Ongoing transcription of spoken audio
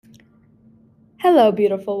Hello,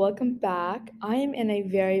 beautiful. Welcome back. I am in a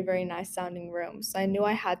very, very nice sounding room, so I knew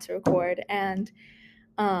I had to record, and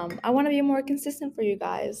I want to be more consistent for you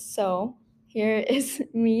guys. So here is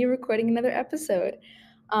me recording another episode.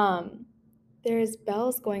 Um, there's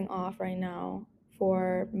bells going off right now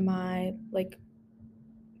for my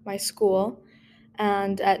school,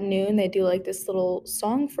 and at noon they do like this little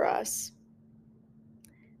song for us.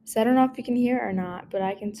 So I don't know if you can hear it or not, but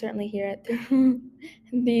I can certainly hear it through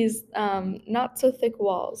these not so thick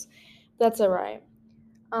walls. That's all right.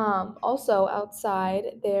 Also,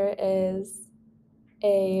 outside, there is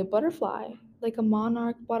a butterfly, like a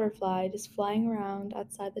monarch butterfly, just flying around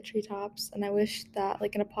outside the treetops. And I wish that,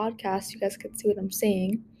 like in a podcast, you guys could see what I'm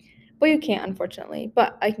seeing. But you can't, unfortunately.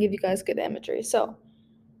 But I can give you guys good imagery. So,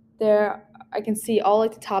 there, I can see all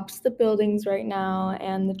like the tops of the buildings right now,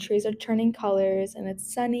 and the trees are turning colors, and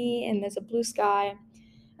it's sunny, and there's a blue sky,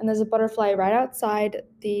 and there's a butterfly right outside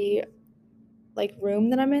the like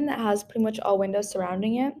room that I'm in that has pretty much all windows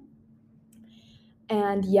surrounding it.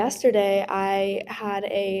 And yesterday I had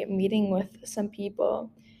a meeting with some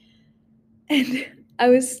people, and I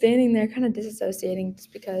was standing there kind of disassociating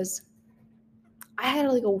just because I had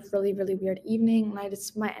like a really, really weird evening, and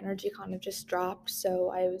my energy kind of just dropped.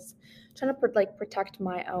 So I was trying to protect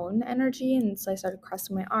my own energy, and so I started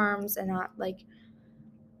crossing my arms and not like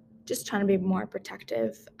just trying to be more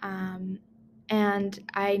protective. And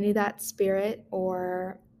I knew that spirit,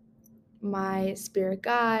 or my spirit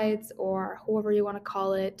guides, or whoever you want to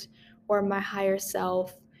call it, or my higher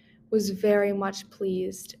self, was very much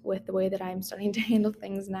pleased with the way that I'm starting to handle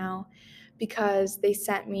things now, because they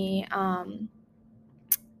sent me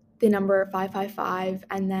the number 555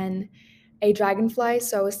 and then a dragonfly.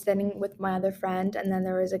 So I was standing with my other friend, and then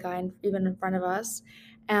there was a guy even in front of us.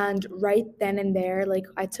 And right then and there, like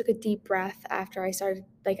I took a deep breath after I started,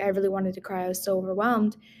 like I really wanted to cry. I was so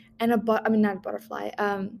overwhelmed. And I mean, not a butterfly,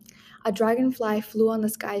 a dragonfly flew on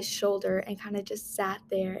this guy's shoulder and kind of just sat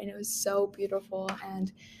there, and it was so beautiful.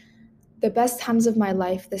 And the best times of my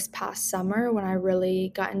life this past summer, when I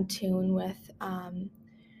really got in tune with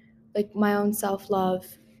like my own self love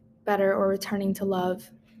better, or returning to love.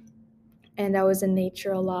 And I was in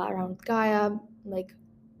nature a lot around Gaia, like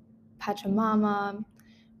Pachamama,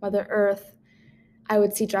 Mother Earth. I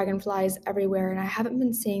would see dragonflies everywhere, and I haven't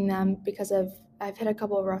been seeing them because I've hit a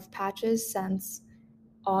couple of rough patches since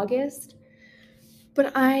August.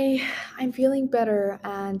 But I'm feeling better,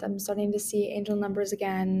 and I'm starting to see angel numbers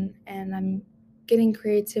again, and I'm getting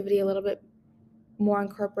creativity a little bit more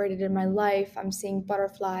incorporated in my life. I'm seeing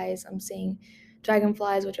butterflies, I'm seeing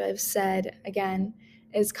dragonflies, which I've said again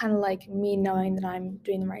is kind of like me knowing that I'm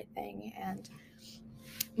doing the right thing. And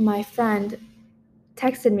my friend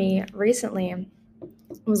texted me recently,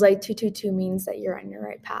 was like 222 means that you're on your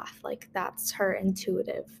right path. Like that's her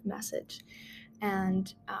intuitive message.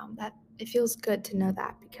 And that it feels good to know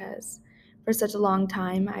that, because for such a long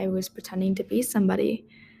time I was pretending to be somebody,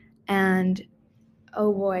 and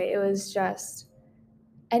oh boy, it was just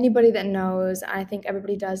anybody that knows, I think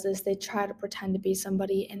everybody does this, they try to pretend to be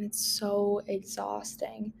somebody, and it's so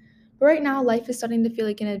exhausting. But right now, life is starting to feel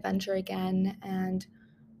like an adventure again. And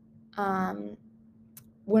um,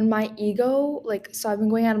 when my ego, like, so I've been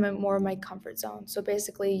going out of more of my comfort zone. So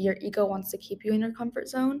basically, your ego wants to keep you in your comfort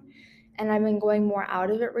zone. And I've been going more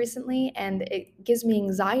out of it recently, and it gives me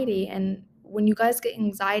anxiety. And when you guys get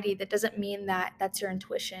anxiety, that doesn't mean that that's your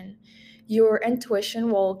intuition. Your intuition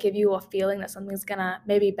will give you a feeling that something's gonna,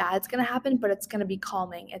 maybe bad's gonna happen, but it's gonna be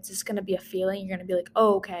calming. It's just gonna be a feeling. You're gonna be like,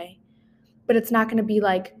 oh, okay. But it's not gonna be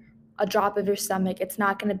like a drop of your stomach. It's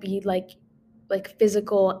not gonna be like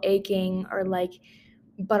physical aching, or like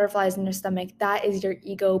butterflies in your stomach. That is your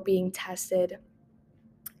ego being tested.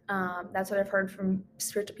 That's what I've heard from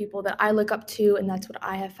spiritual people that I look up to, and that's what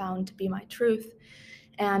I have found to be my truth.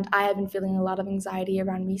 And I have been feeling a lot of anxiety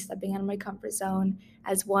around me stepping out of my comfort zone,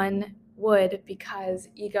 as one would, because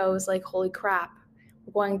ego is like, holy crap,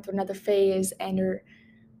 we're going through another phase, and you're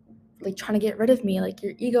like trying to get rid of me. Like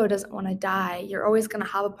your ego doesn't want to die. You're always going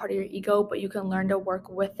to have a part of your ego, but you can learn to work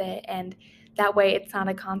with it. And that way it's not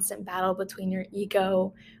a constant battle between your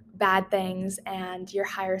ego, bad things, and your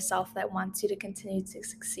higher self that wants you to continue to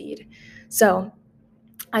succeed. So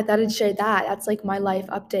I thought I'd share that. That's like my life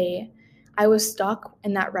update. I was stuck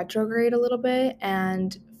in that retrograde a little bit,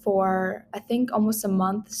 and for I think almost a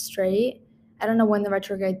month straight. I don't know when the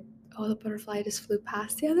retrograde. Oh, the butterfly just flew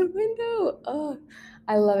past the other window. Oh,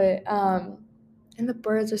 I love it. And the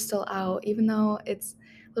birds are still out, even though it's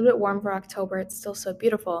a little bit warm for October. It's still so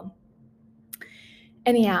beautiful.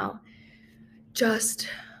 Anyhow, just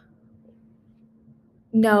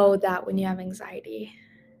know that when you have anxiety,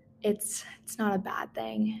 it's not a bad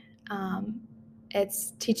thing.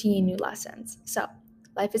 it's teaching you new lessons. So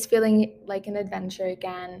life is feeling like an adventure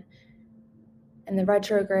again. In the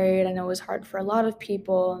retrograde, I know it was hard for a lot of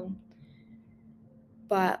people,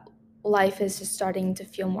 but life is just starting to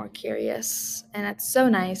feel more curious, and it's so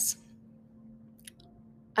nice.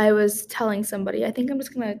 I was telling somebody, I think I'm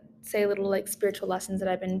just gonna say little like spiritual lessons that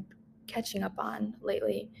I've been catching up on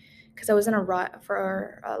lately, because I was in a rut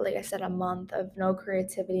for like I said, a month of no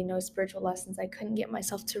creativity, no spiritual lessons. I couldn't get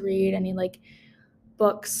myself to read any like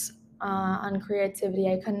books on creativity.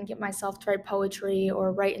 I couldn't get myself to write poetry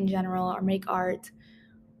or write in general or make art.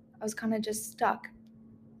 I was kind of just stuck.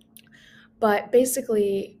 But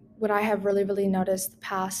basically, what I have really noticed the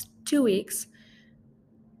past 2 weeks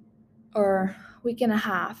or week and a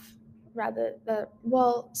half, rather,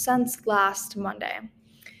 since last Monday,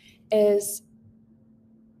 is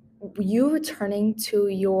you returning to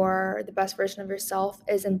the best version of yourself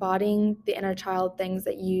is embodying the inner child things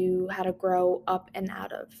that you had to grow up and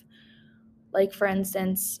out of. Like, for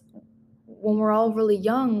instance, when we're all really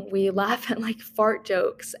young, we laugh at like fart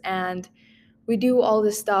jokes and we do all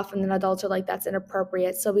this stuff, and then adults are like, that's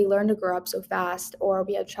inappropriate. So we learn to grow up so fast, or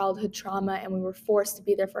we have childhood trauma and we were forced to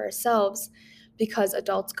be there for ourselves because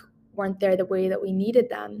adults weren't there the way that we needed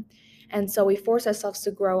them. And so we force ourselves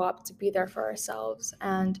to grow up to be there for ourselves.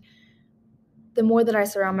 And the more that I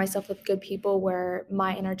surround myself with good people where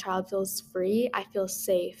my inner child feels free, I feel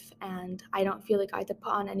safe, and I don't feel like I have to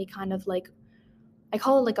put on any kind of like, I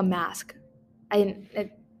call it like a mask.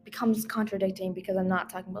 It becomes contradicting because I'm not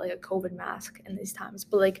talking about like a COVID mask in these times,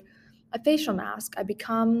 but like a facial mask.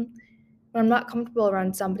 When I'm not comfortable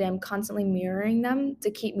around somebody, I'm constantly mirroring them to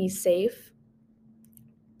keep me safe,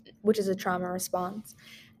 which is a trauma response.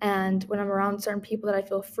 And when I'm around certain people that I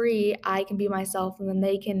feel free, I can be myself, and then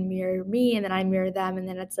they can mirror me, and then I mirror them, and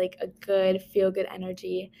then it's like a good feel good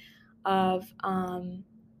energy of a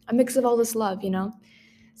mix of all this love, you know?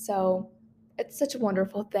 So it's such a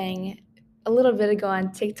wonderful thing. A little bit ago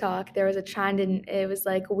on TikTok, there was a trend, and it was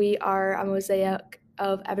like, we are a mosaic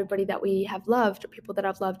of everybody that we have loved, or people that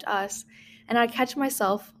have loved us. And I catch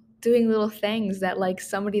myself doing little things that like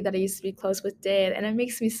somebody that I used to be close with did, and it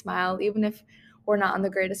makes me smile, even if we're not on the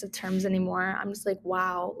greatest of terms anymore. I'm just like,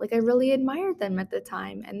 wow, like I really admired them at the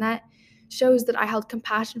time, and that shows that I held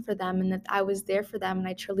compassion for them and that I was there for them and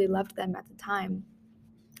I truly loved them at the time.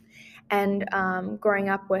 And growing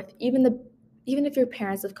up with, even if your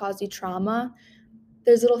parents have caused you trauma,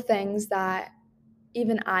 there's little things that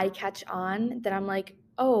even I catch on that I'm like,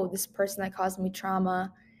 oh, this person that caused me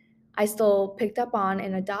trauma, I still picked up on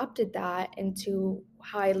and adopted that into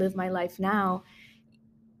how I live my life now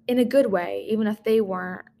in a good way, even if they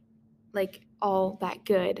weren't like all that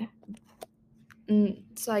good.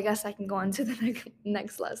 So I guess I can go on to the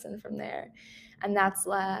next lesson from there. And that's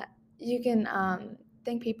that you can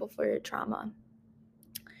thank people for your trauma.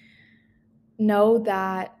 Know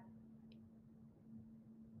that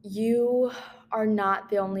you are not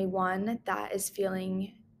the only one that is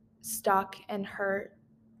feeling stuck and hurt.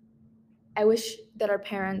 I wish that our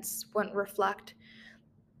parents wouldn't reflect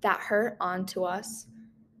that hurt onto us,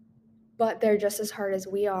 but they're just as hard as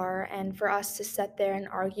we are. And for us to sit there and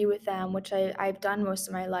argue with them, which I've done most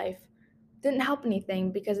of my life, didn't help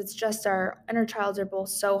anything, because it's just our inner childs are both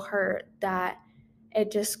so hurt that it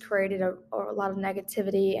just created a lot of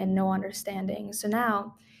negativity and no understanding. So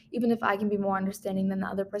now, even if I can be more understanding than the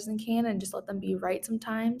other person can and just let them be right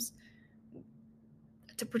sometimes,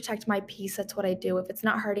 to protect my peace, that's what I do. If it's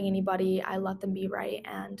not hurting anybody, I let them be right,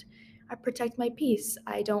 and I protect my peace.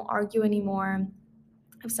 I don't argue anymore.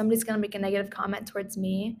 If somebody's going to make a negative comment towards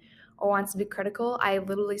me or wants to be critical, I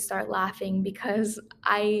literally start laughing, because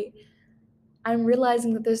I'm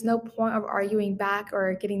realizing that there's no point of arguing back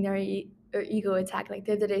or getting their ego attacked. Like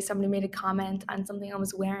the other day, somebody made a comment on something I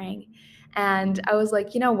was wearing, and I was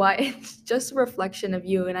like, you know what? It's just a reflection of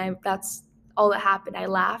you, and that's all that happened. I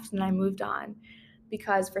laughed and I moved on,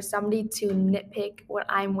 because for somebody to nitpick what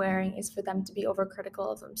I'm wearing is for them to be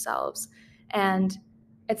overcritical of themselves, and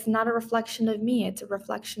it's not a reflection of me. It's a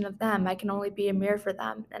reflection of them. I can only be a mirror for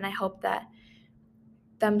them, and I hope that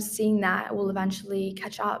them seeing that will eventually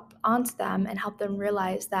catch up onto them and help them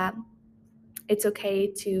realize that it's okay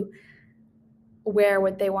to wear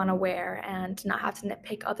what they want to wear and not have to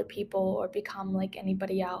nitpick other people or become like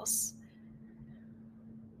anybody else.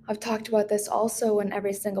 I've talked about this also in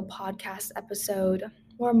every single podcast episode,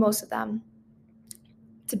 or most of them.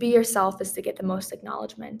 To be yourself is to get the most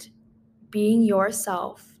acknowledgement. Being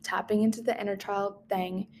yourself, tapping into the inner child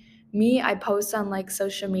thing. Me, I post on like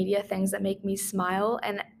social media things that make me smile,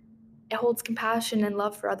 and it holds compassion and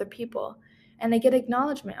love for other people, and I get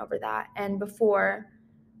acknowledgement over that. And before,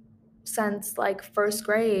 since like first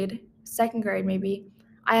grade, second grade maybe,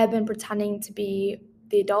 I had been pretending to be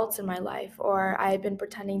the adults in my life, or I had been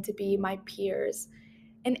pretending to be my peers.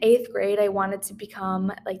 In 8th grade, I wanted to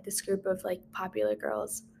become like this group of like popular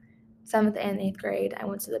girls. 7th and 8th grade, I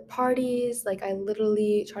went to the parties. Like, I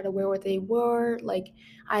literally tried to wear what they wore. Like,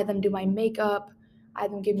 I had them do my makeup. I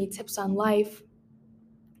had them give me tips on life.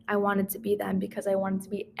 I wanted to be them because I wanted to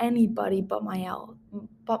be anybody but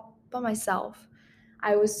myself.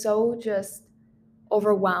 I was so just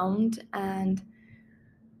overwhelmed, and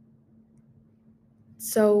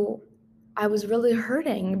so I was really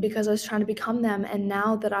hurting because I was trying to become them. And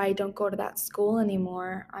now that I don't go to that school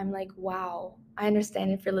anymore, I'm like, wow, I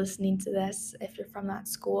understand if you're listening to this, if you're from that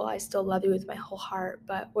school, I still love you with my whole heart,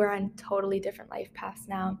 but we're on totally different life paths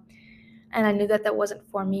now. And I knew that that wasn't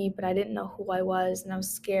for me, but I didn't know who I was, and I was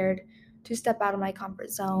scared to step out of my comfort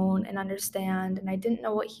zone and understand, and I didn't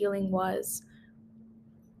know what healing was.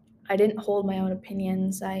 I didn't hold my own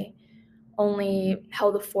opinions. I only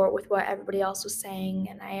held the fort with what everybody else was saying,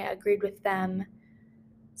 and I agreed with them.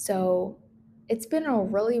 So it's been a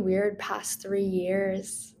really weird past 3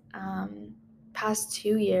 years, past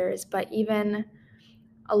 2 years, but even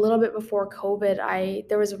a little bit before COVID,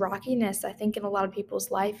 there was rockiness, I think, in a lot of people's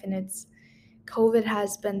life, and COVID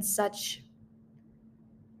has been such,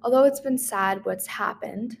 although it's been sad what's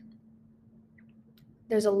happened,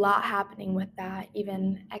 there's a lot happening with that,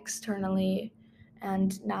 even externally,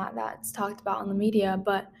 and not that's talked about in the media,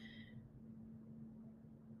 but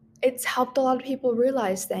it's helped a lot of people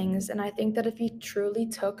realize things. And I think that if you truly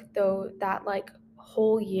took that like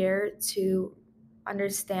whole year to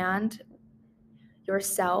understand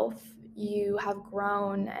yourself, you have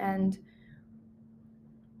grown and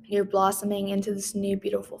you're blossoming into this new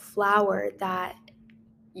beautiful flower that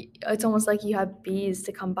it's almost like you have bees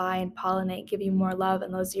to come by and pollinate, give you more love,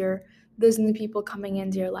 and those are the people coming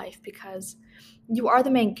into your life, because you are the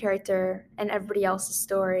main character in everybody else's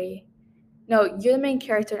story. No, you're the main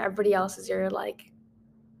character and everybody else is your like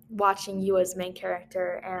watching you as main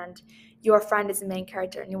character, and your friend is the main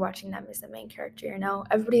character and you're watching them as the main character.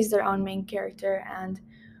 Everybody's their own main character, and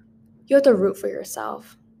you have to root for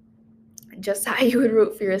yourself just how you would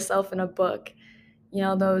root for yourself in a book.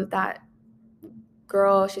 Though that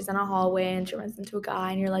girl, she's in a hallway and she runs into a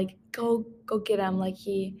guy and you're like, go get him, like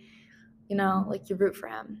like you root for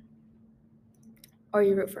him, or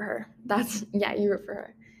you root for her. That's yeah, you root for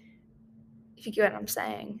her, if you get what I'm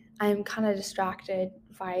saying. I'm kind of distracted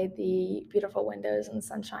by the beautiful windows and the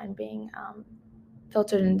sunshine being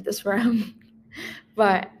filtered into this room.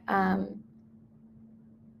 But I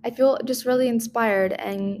feel just really inspired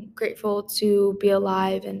and grateful to be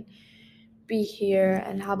alive and be here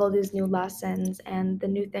and have all these new lessons and the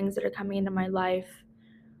new things that are coming into my life.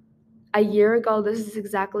 A year ago, this is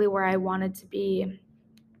exactly where I wanted to be.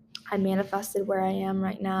 I manifested where I am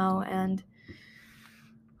right now, and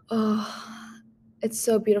oh, it's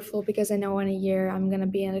so beautiful because I know in a year I'm going to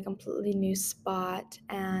be in a completely new spot.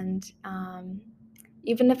 And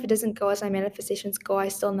even if it doesn't go as my manifestations go, I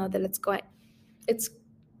still know that it's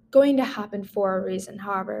going to happen for a reason.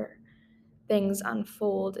 However things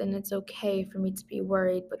unfold, and it's okay for me to be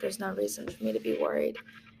worried, but there's no reason for me to be worried.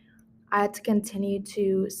 I had to continue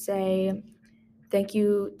to say thank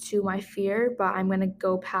you to my fear, but I'm going to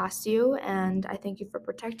go past you, and I thank you for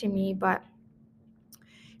protecting me, but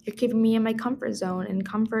you're keeping me in my comfort zone. And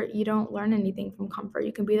comfort, you don't learn anything from comfort.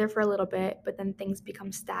 You can be there for a little bit, but then things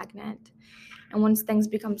become stagnant. And once things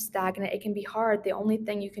become stagnant, it can be hard. The only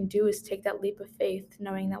thing you can do is take that leap of faith,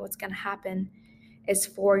 knowing that what's going to happen is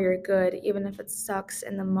for your good, even if it sucks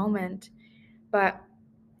in the moment. But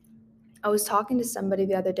I was talking to somebody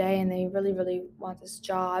the other day, and they really, really want this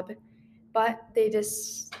job, but they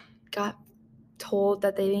just got told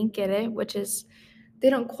that they didn't get it, which is,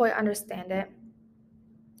 they don't quite understand it.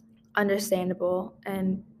 Understandable.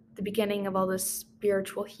 And the beginning of all this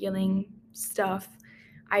spiritual healing stuff,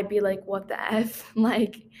 I'd be like, what the F?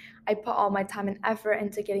 Like, I put all my time and effort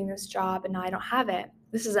into getting this job, and now I don't have it.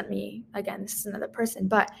 This isn't me. Again, this is another person,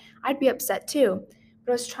 but I'd be upset too.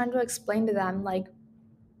 But I was trying to explain to them, like,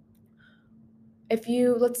 if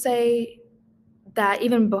you, let's say that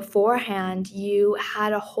even beforehand, you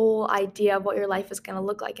had a whole idea of what your life is going to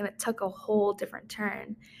look like, and it took a whole different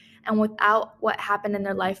turn. And without what happened in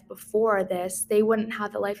their life before this, they wouldn't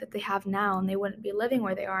have the life that they have now, and they wouldn't be living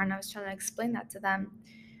where they are. And I was trying to explain that to them.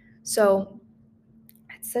 So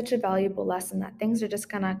it's such a valuable lesson that things are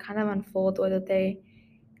just going to kind of unfold whether they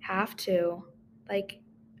have to. Like,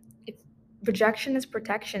 if rejection is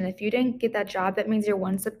protection. If you didn't get that job, that means you're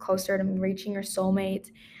one step closer to reaching your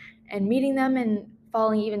soulmate and meeting them and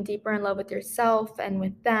falling even deeper in love with yourself and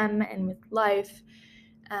with them and with life.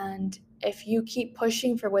 And if you keep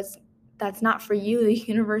pushing for what's that's not for you, the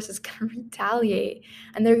universe is going to retaliate,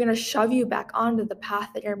 and they're going to shove you back onto the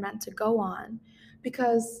path that you're meant to go on.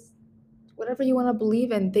 Because whatever you want to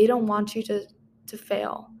believe in, they don't want you to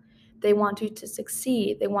fail. They want you to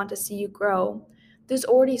succeed. They want to see you grow. There's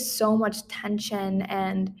already so much tension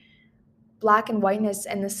and black and whiteness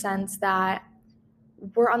in the sense that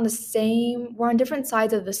we're on different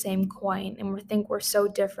sides of the same coin, and we think we're so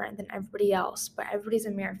different than everybody else, but everybody's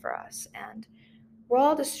a mirror for us, and we're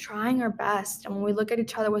all just trying our best. And when we look at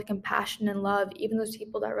each other with compassion and love, even those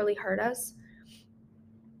people that really hurt us,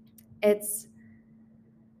 it's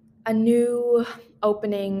a new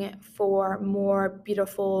opening for more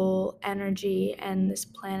beautiful energy in this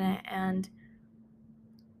planet. And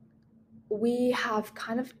we have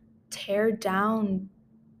kind of teared down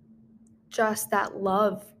just that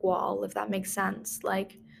love wall, if that makes sense.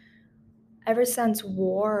 Like, ever since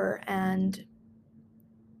war, and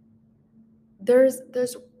there's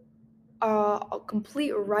a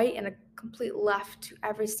complete right and a complete left to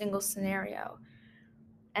every single scenario.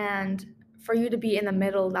 And for you to be in the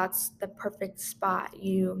middle, that's the perfect spot.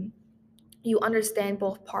 You understand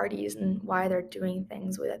both parties and why they're doing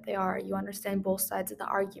things the way that they are. You understand both sides of the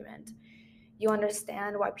argument. You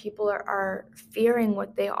understand why people are fearing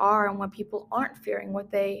what they are and why people aren't fearing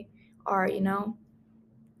what they are,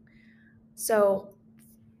 So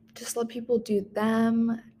just let people do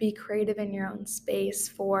them. Be creative in your own space.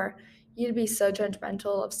 For you to be so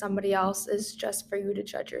judgmental of somebody else is just for you to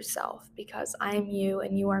judge yourself, because I am you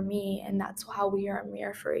and you are me, and that's how we are a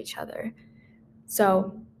mirror for each other.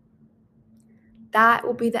 So that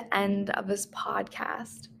will be the end of this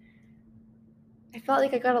podcast. I felt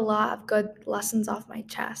like I got a lot of good lessons off my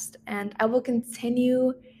chest, and I will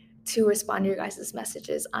continue to respond to your guys'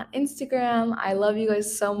 messages on Instagram. I love you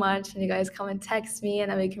guys so much, and you guys come and text me,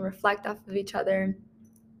 and then we can reflect off of each other.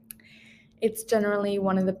 It's generally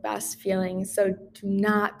one of the best feelings, so do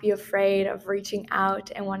not be afraid of reaching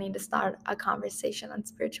out and wanting to start a conversation on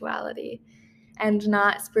spirituality. And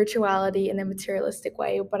not spirituality in a materialistic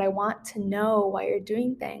way, but I want to know why you're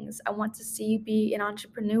doing things. I want to see you be an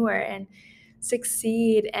entrepreneur and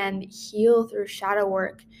succeed and heal through shadow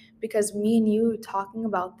work, because me and you talking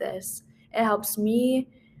about this, it helps me,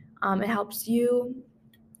 it helps you.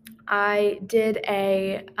 I did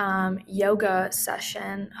a yoga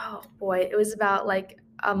session. Oh boy, it was about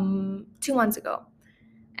 2 months ago.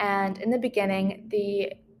 And in the beginning,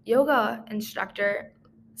 the yoga instructor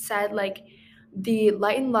said, the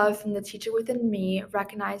light and love from the teacher within me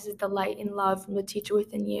recognizes the light and love from the teacher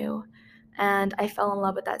within you. And I fell in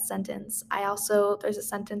love with that sentence. There's a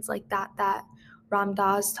sentence like that Ram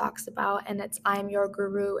Dass talks about, and it's, I am your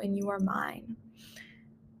guru and you are mine.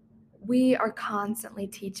 We are constantly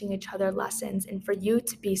teaching each other lessons, and for you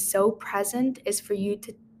to be so present is for you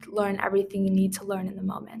to learn everything you need to learn in the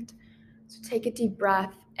moment. So take a deep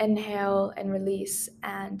breath, inhale and release,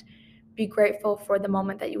 and be grateful for the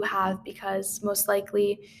moment that you have, because most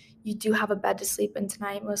likely you do have a bed to sleep in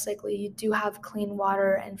tonight. Most likely you do have clean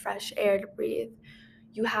water and fresh air to breathe.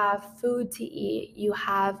 You have food to eat. You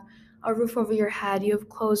have a roof over your head. You have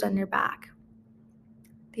clothes on your back.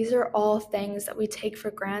 These are all things that we take for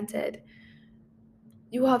granted.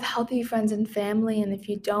 You have healthy friends and family, and if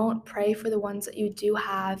you don't, pray for the ones that you do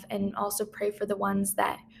have, and also pray for the ones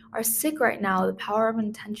that are sick right now. The power of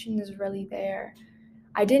intention is really there.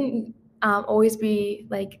 I didn't always be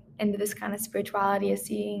into this kind of spirituality, as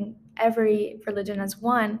seeing every religion as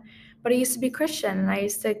one, but I used to be Christian, and I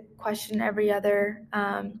used to question every other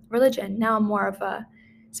religion. Now I'm more of a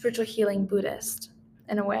spiritual healing Buddhist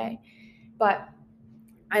in a way, but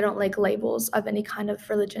I don't like labels of any kind of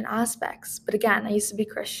religion aspects. But again, I used to be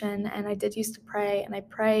Christian, and I did used to pray, and I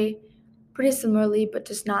pray pretty similarly, but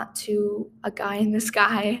just not to a guy in the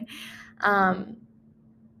sky. And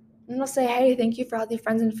I'll say, hey, thank you for healthy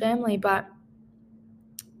friends and family. But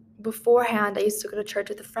beforehand, I used to go to church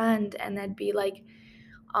with a friend, and there'd be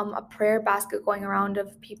a prayer basket going around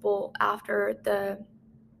of people after I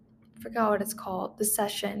forgot what it's called, the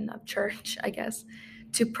session of church, I guess,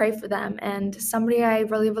 to pray for them. And somebody I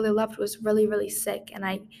really, really loved was really, really sick. And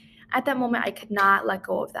at that moment, I could not let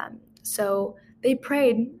go of them. So they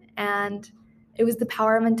prayed, and it was the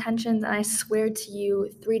power of intentions. And I swear to you,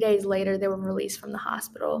 3 days later, they were released from the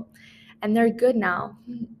hospital, and they're good now.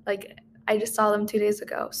 I just saw them 2 days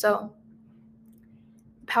ago. So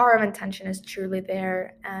power of intention is truly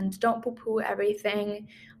there, and don't poo-poo everything.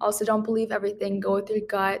 Also, don't believe everything. Go with your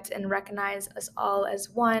gut and recognize us all as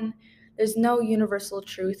one. There's no universal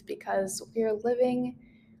truth, because we are living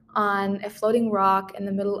on a floating rock in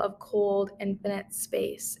the middle of cold, infinite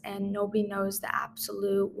space, and nobody knows the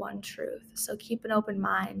absolute one truth. So keep an open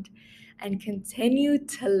mind and continue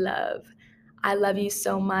to love. I love you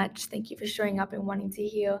so much. Thank you for showing up and wanting to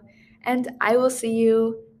heal. And I will see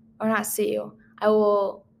you, or not see you.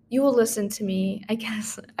 You will listen to me, I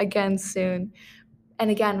guess, again soon.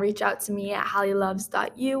 And again, reach out to me at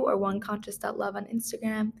hallieloves.you or oneconscious.love on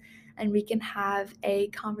Instagram, and we can have a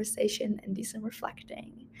conversation and do some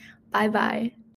reflecting. Bye bye.